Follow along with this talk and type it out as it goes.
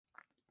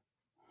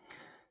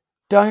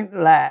Don't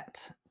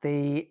let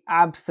the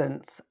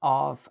absence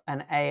of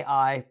an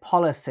AI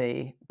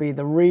policy be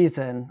the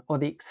reason or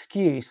the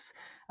excuse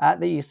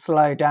that you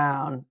slow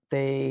down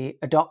the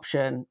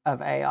adoption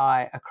of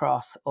AI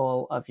across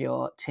all of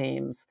your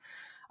teams.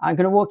 I'm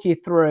going to walk you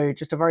through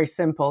just a very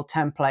simple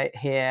template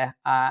here,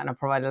 and I'll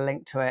provide a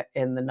link to it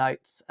in the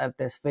notes of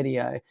this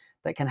video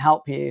that can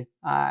help you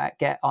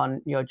get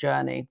on your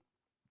journey.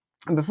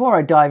 And before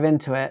I dive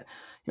into it,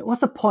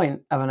 what's the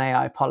point of an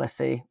AI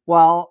policy?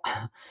 Well,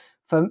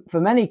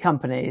 for many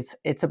companies,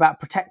 it's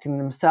about protecting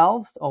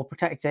themselves or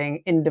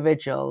protecting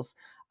individuals,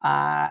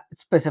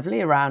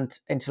 specifically around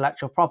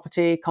intellectual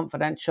property,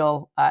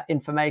 confidential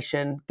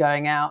information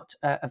going out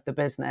of the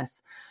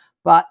business.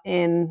 But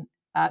in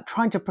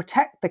trying to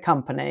protect the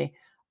company,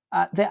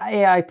 the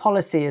AI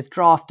policy is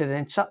drafted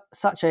in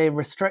such a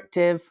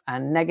restrictive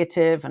and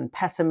negative and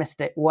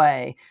pessimistic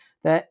way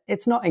that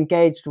it's not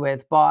engaged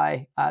with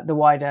by the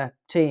wider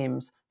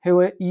teams who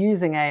are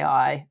using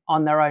AI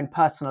on their own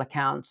personal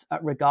accounts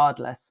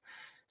regardless.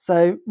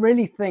 So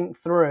really think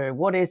through,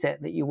 what is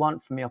it that you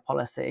want from your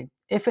policy?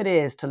 If it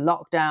is to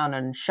lock down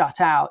and shut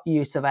out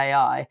use of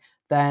AI,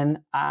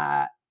 then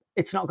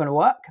it's not going to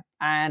work,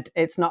 and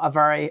it's not a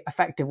very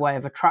effective way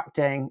of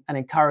attracting and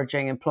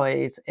encouraging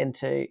employees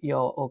into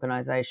your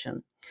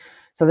organization.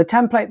 So the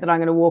template that I'm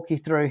going to walk you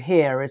through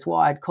here is what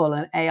I'd call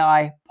an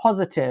AI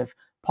positive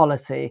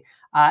policy.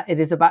 It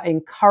is about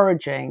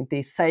encouraging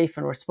the safe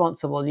and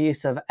responsible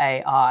use of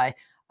AI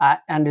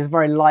and is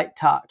very light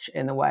touch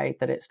in the way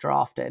that it's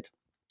drafted.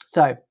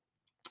 So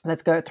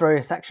let's go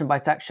through section by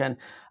section.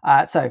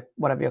 So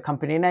whatever your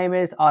company name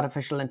is,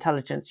 artificial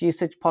intelligence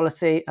usage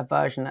policy, a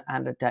version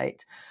and a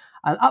date.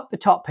 And up the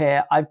top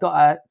here, I've got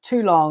a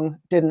too long,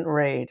 didn't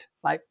read.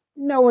 Like,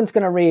 no one's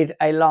going to read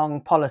a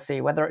long policy,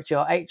 whether it's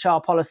your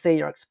HR policy,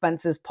 your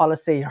expenses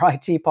policy, your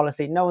IT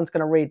policy. No one's going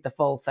to read the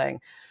full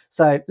thing.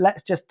 So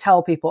let's just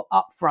tell people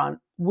up front,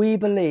 we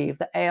believe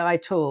that AI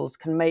tools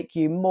can make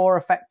you more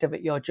effective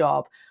at your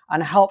job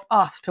and help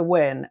us to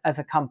win as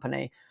a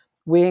company.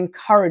 We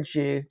encourage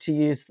you to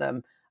use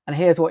them. And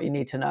here's what you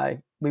need to know.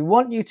 We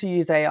want you to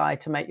use AI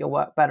to make your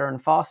work better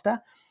and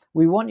faster.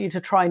 We want you to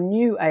try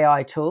new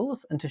AI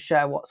tools and to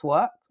share what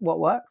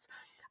works.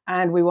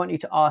 And we want you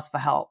to ask for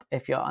help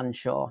if you're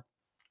unsure.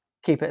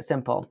 Keep it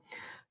simple.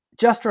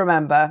 Just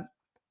remember,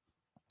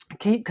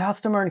 keep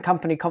customer and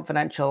company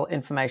confidential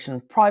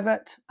information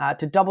private,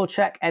 to double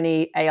check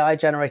any AI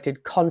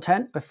generated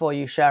content before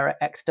you share it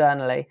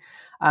externally,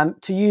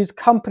 to use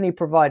company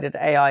provided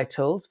AI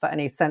tools for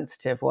any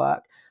sensitive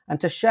work, and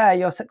to share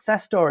your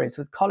success stories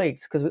with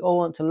colleagues, because we all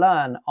want to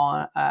learn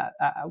on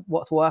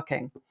what's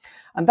working.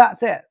 And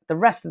that's it. The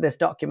rest of this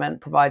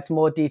document provides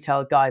more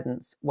detailed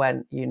guidance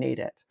when you need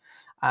it.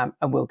 And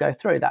we'll go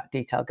through that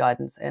detailed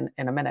guidance in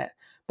a minute.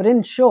 But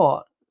in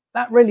short,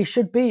 that really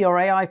should be your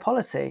AI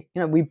policy.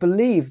 We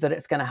believe that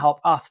it's going to help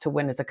us to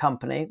win as a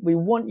company. We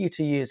want you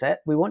to use it.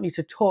 We want you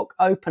to talk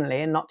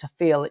openly and not to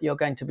feel that you're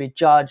going to be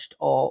judged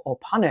or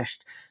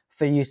punished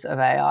for use of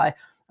AI.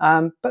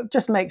 But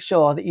just make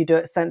sure that you do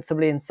it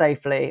sensibly and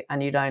safely,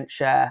 and you don't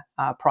share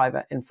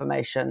private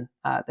information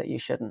that you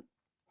shouldn't.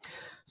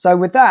 So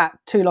with that,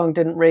 too long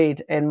didn't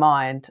read in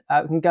mind,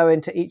 we can go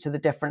into each of the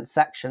different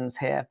sections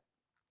here.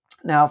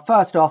 Now,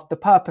 first off, the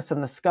purpose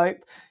and the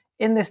scope.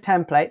 In this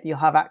template you'll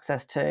have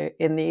access to,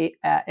 in the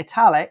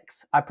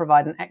italics, I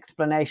provide an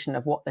explanation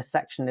of what this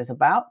section is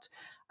about,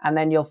 and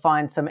then you'll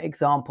find some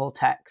example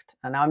text.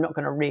 And I'm not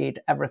going to read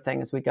everything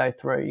as we go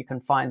through, you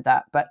can find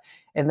that. But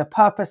in the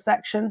purpose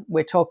section,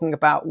 we're talking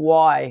about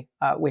why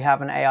we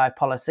have an AI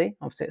policy.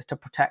 Obviously, it's to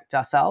protect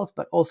ourselves,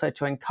 but also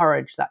to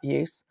encourage that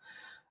use.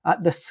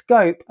 The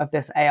scope of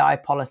this AI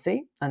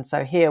policy. And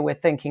so here we're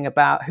thinking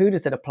about, who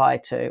does it apply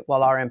to?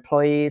 Well, our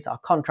employees, our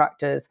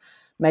contractors,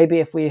 maybe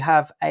if we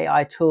have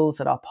AI tools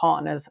that our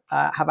partners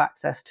have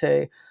access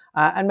to,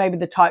 and maybe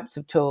the types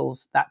of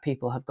tools that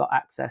people have got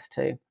access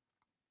to.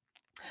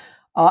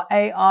 Our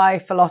AI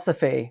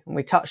philosophy, and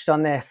we touched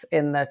on this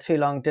in the too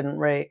long didn't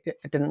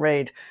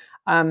read.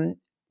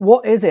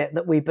 What is it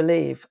that we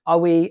believe? Are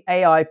we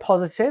AI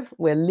positive?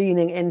 We're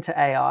leaning into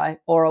AI,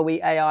 or are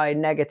we AI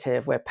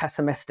negative? We're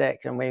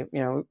pessimistic and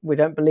we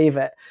don't believe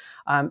it.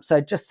 So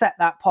just set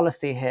that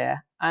policy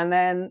here, and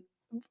then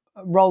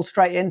roll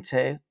straight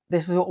into,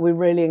 this is what we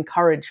really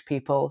encourage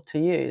people to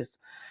use.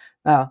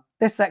 Now,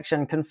 this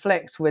section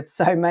conflicts with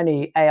so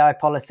many AI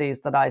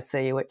policies that I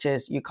see, which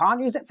is, you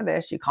can't use it for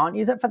this, you can't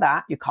use it for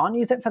that, you can't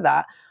use it for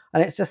that.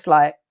 And it's just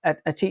like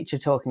a teacher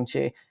talking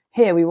to you.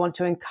 Here, we want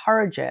to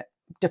encourage it.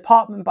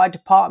 Department by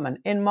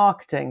department. In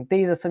marketing,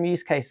 these are some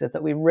use cases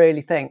that we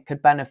really think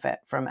could benefit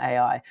from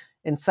AI.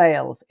 In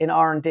sales, in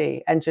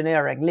R&D,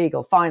 engineering,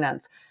 legal,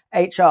 finance,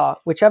 HR,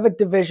 whichever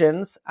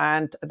divisions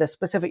and the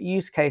specific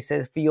use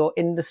cases for your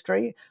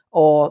industry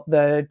or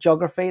the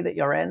geography that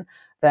you're in,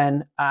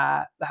 then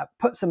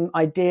put some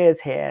ideas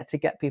here to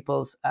get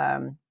people's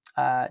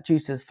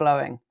juices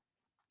flowing.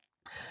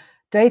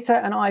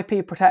 Data and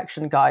IP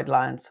protection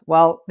guidelines.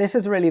 Well, this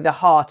is really the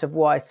heart of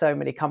why so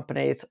many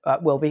companies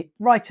will be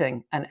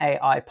writing an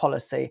AI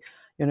policy.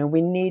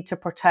 We need to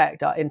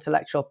protect our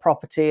intellectual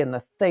property and the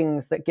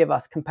things that give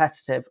us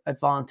competitive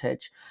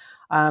advantage.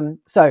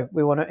 So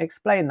we want to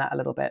explain that a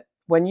little bit.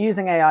 When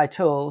using AI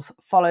tools,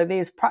 follow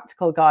these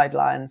practical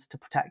guidelines to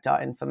protect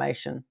our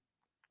information.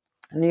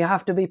 And you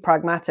have to be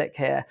pragmatic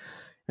here.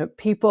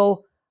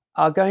 People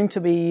are going to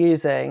be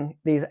using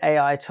these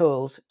AI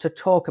tools to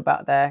talk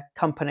about their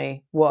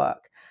company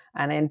work.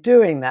 And in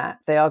doing that,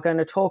 they are going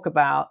to talk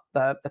about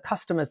the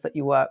customers that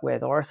you work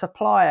with, or a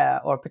supplier,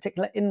 or a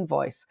particular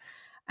invoice.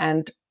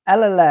 And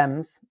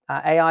LLMs,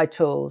 AI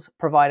tools,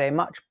 provide a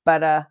much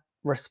better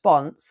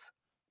response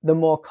the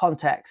more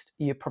context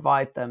you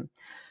provide them.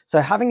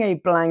 So having a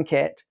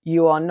blanket,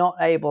 you are not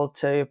able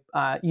to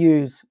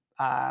use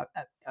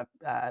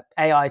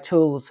AI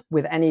tools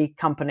with any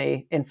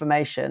company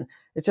information.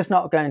 It's just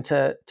not going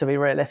to be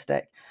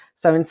realistic.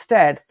 So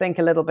instead, think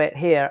a little bit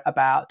here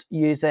about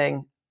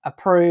using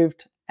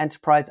approved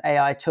enterprise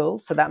AI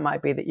tools. So that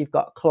might be that you've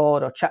got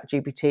Claude or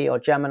ChatGPT or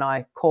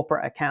Gemini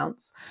corporate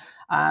accounts.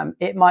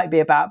 It might be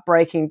about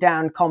breaking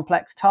down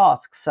complex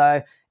tasks.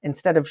 So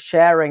instead of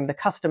sharing the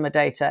customer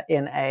data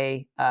in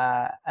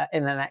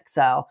an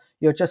Excel,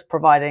 you're just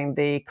providing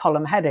the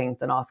column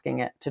headings and asking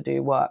it to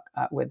do work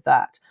with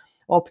that,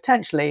 or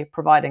potentially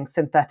providing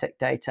synthetic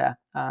data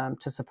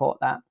to support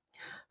that.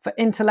 For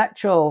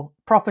intellectual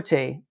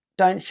property,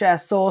 don't share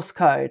source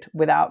code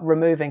without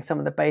removing some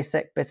of the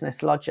basic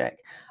business logic.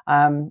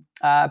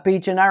 Be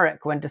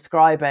generic when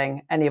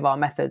describing any of our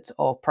methods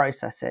or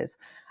processes.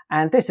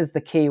 And this is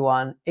the key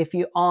one. If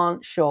you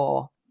aren't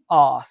sure,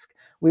 ask.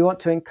 We want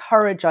to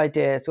encourage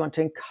ideas. We want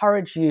to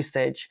encourage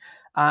usage.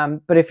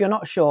 But if you're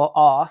not sure,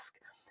 ask.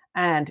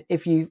 And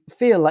if you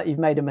feel like you've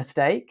made a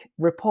mistake,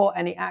 report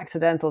any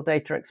accidental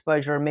data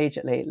exposure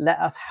immediately. Let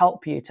us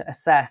help you to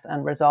assess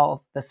and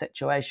resolve the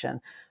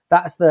situation.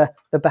 That's the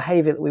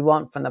behavior that we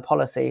want from the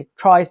policy.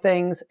 Try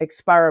things,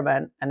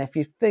 experiment, and if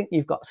you think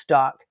you've got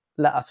stuck,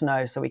 let us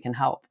know so we can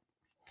help.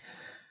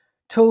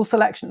 Tool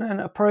selection and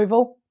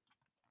approval.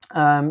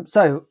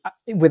 So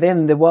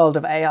within the world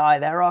of AI,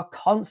 there are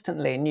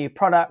constantly new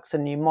products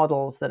and new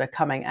models that are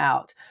coming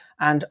out,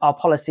 and our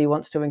policy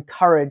wants to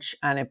encourage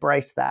and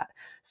embrace that.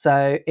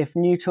 So if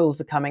new tools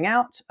are coming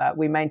out,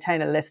 we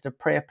maintain a list of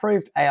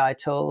pre-approved AI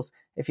tools.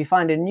 If you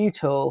find a new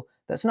tool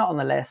that's not on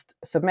the list,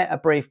 submit a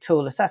brief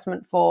tool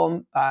assessment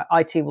form.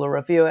 IT will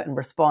review it and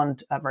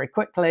respond very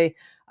quickly.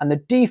 And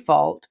the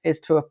default is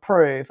to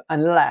approve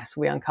unless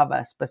we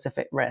uncover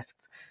specific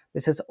risks.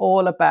 This is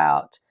all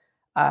about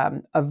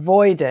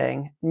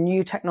avoiding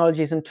new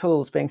technologies and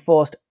tools being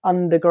forced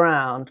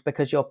underground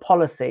because your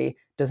policy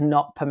does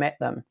not permit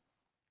them.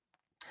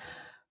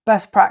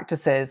 Best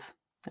practices.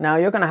 Now,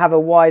 you're going to have a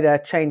wider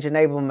change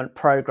enablement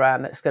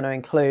program that's going to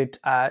include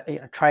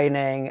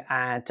training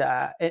and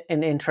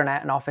in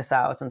intranet and office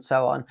hours and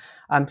so on.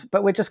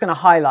 But we're just going to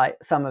highlight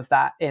some of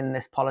that in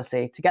this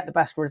policy. To get the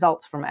best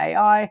results from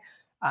AI,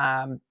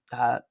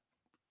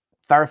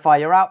 verify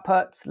your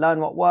outputs, learn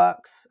what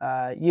works,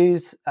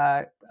 use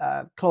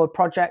Claude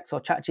projects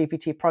or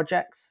ChatGPT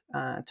projects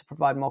to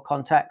provide more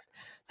context.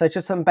 So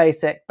just some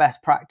basic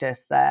best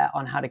practice there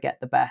on how to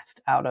get the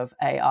best out of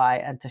AI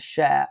and to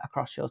share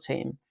across your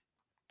team.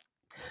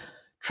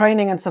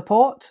 Training and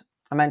support.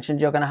 I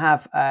mentioned you're going to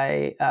have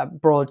a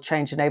broad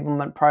change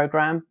enablement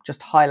program.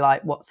 Just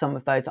highlight what some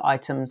of those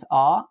items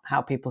are,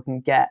 how people can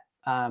get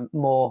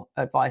more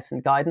advice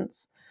and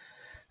guidance.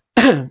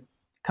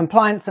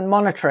 Compliance and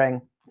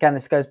monitoring. Again,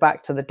 this goes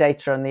back to the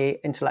data and the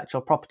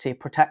intellectual property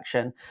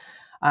protection.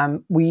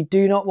 We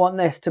do not want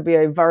this to be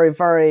a very,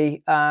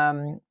 very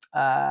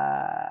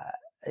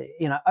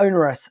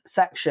onerous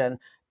section.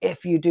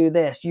 If you do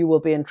this, you will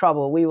be in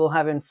trouble. We will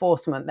have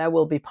enforcement. There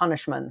will be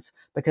punishments,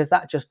 because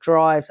that just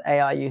drives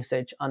AI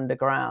usage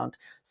underground.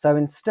 So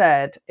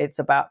instead, it's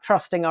about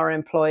trusting our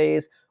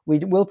employees. We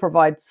will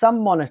provide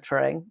some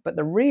monitoring, but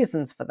the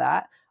reasons for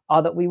that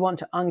are that we want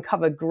to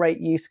uncover great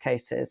use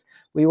cases.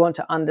 We want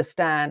to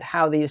understand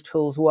how these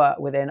tools work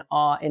within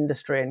our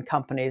industry and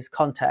company's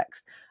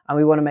context, and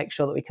we want to make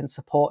sure that we can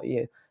support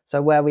you. So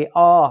where we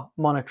are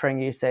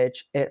monitoring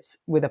usage, it's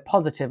with a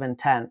positive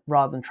intent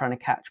rather than trying to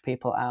catch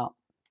people out.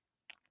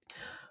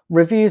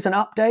 Reviews and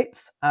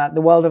updates.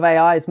 The world of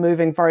AI is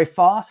moving very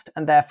fast,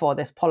 and therefore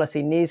this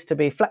policy needs to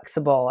be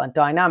flexible and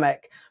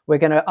dynamic. We're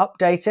going to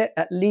update it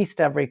at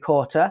least every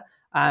quarter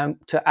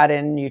to add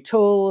in new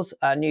tools,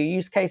 new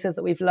use cases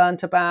that we've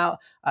learned about,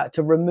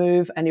 to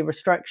remove any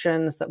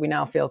restrictions that we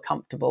now feel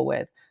comfortable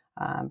with.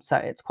 So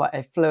it's quite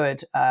a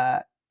fluid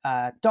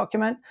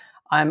document.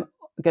 I'm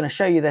going to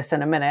show you this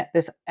in a minute.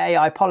 This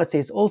AI policy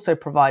is also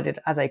provided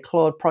as a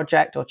Claude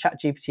project or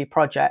ChatGPT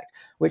project,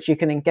 which you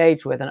can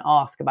engage with and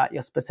ask about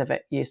your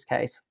specific use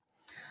case.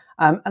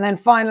 And then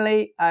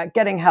finally,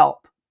 getting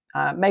help.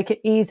 Make it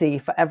easy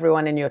for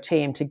everyone in your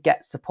team to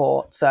get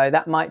support. So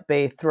that might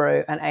be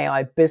through an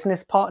AI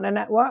business partner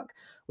network,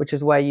 which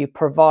is where you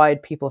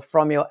provide people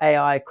from your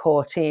AI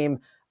core team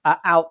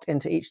out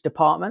into each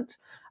department.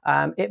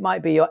 It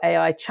might be your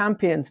AI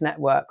champions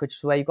network, which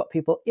is where you've got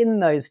people in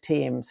those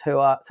teams who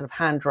are sort of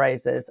hand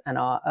raisers and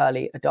are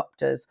early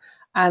adopters.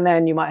 And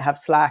then you might have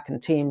Slack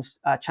and Teams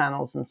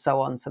channels and so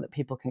on, so that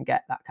people can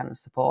get that kind of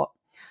support.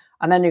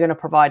 And then you're going to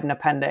provide an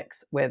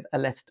appendix with a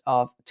list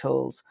of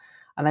tools.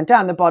 And then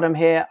down the bottom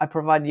here, I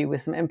provide you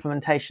with some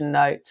implementation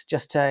notes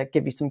just to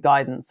give you some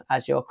guidance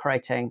as you're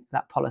creating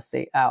that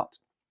policy out.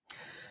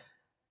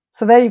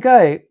 So there you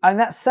go. And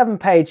that's 7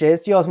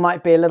 pages. Yours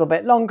might be a little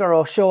bit longer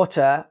or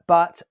shorter,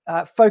 but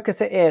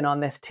focus it in on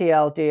this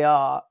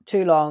TLDR.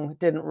 Too long,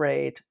 didn't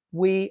read.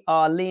 We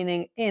are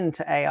leaning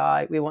into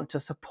AI. We want to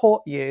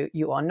support you.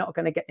 You are not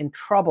going to get in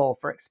trouble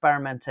for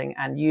experimenting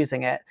and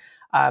using it.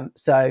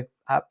 So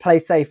play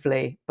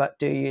safely, but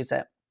do use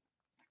it.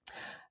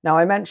 Now,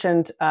 I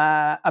mentioned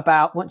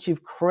about once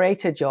you've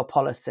created your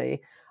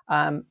policy,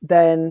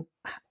 then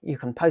you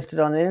can post it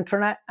on the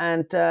intranet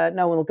and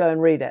no one will go and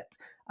read it.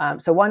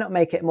 So why not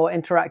make it more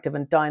interactive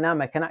and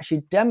dynamic and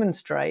actually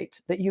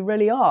demonstrate that you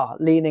really are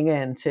leaning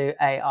into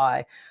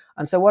AI?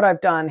 And so what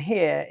I've done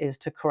here is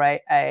to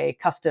create a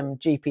custom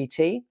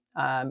GPT.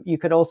 You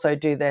could also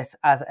do this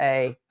as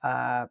a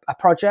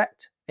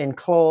project in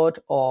Claude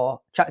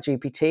or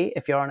ChatGPT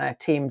if you're on a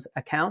Teams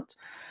account.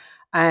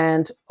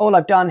 And all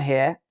I've done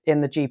here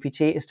in the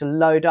GPT is to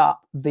load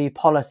up the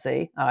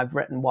policy. I've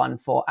written one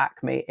for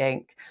Acme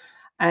Inc.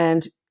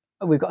 And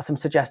we've got some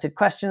suggested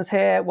questions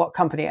here. What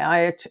company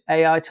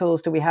AI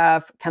tools do we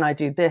have? Can I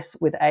do this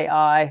with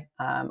AI?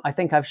 I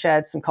think I've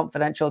shared some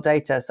confidential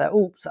data. So,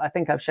 oops, I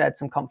think I've shared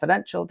some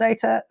confidential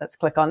data. Let's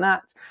click on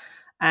that.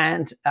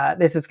 And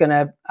this is going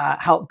to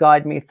help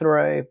guide me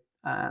through.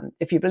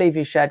 If you believe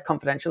you shared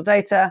confidential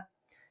data,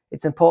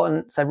 it's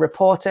important. So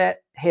report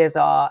it. Here's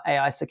our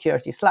AI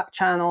security Slack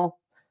channel.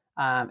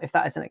 If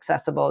that isn't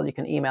accessible, you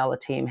can email the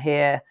team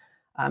here.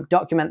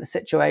 Document the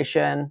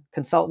situation,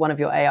 consult one of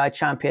your AI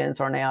champions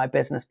or an AI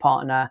business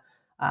partner.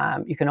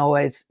 You can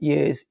always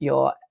use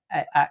your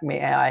Acme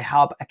AI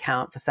Hub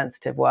account for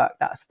sensitive work.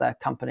 That's the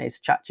company's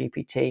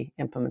ChatGPT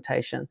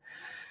implementation.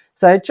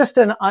 So just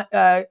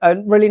a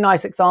really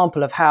nice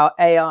example of how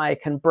AI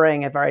can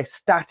bring a very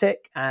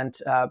static and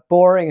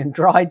boring and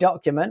dry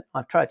document.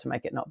 I've tried to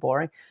make it not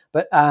boring,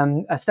 but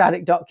a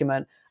static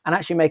document, and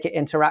actually make it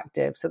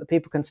interactive so that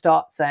people can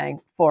start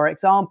saying, for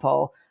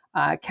example,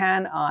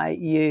 can I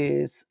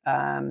use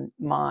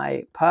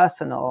my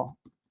personal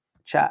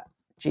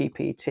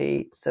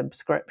ChatGPT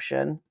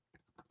subscription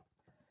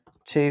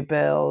to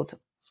build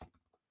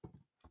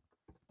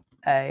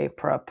a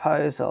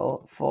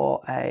proposal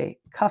for a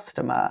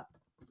customer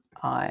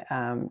I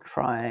am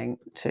trying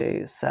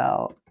to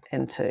sell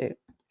into?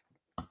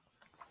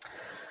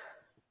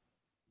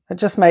 It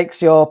just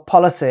makes your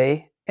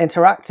policy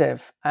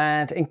interactive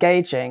and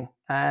engaging,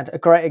 and a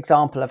great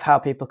example of how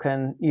people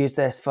can use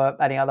this for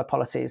any other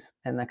policies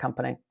in their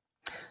company.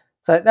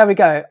 So there we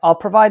go. I'll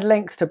provide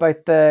links to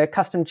both the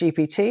custom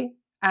GPT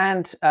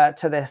and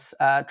to this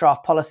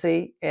draft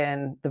policy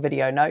in the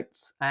video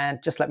notes,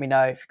 and just let me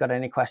know if you've got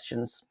any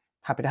questions.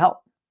 Happy to help.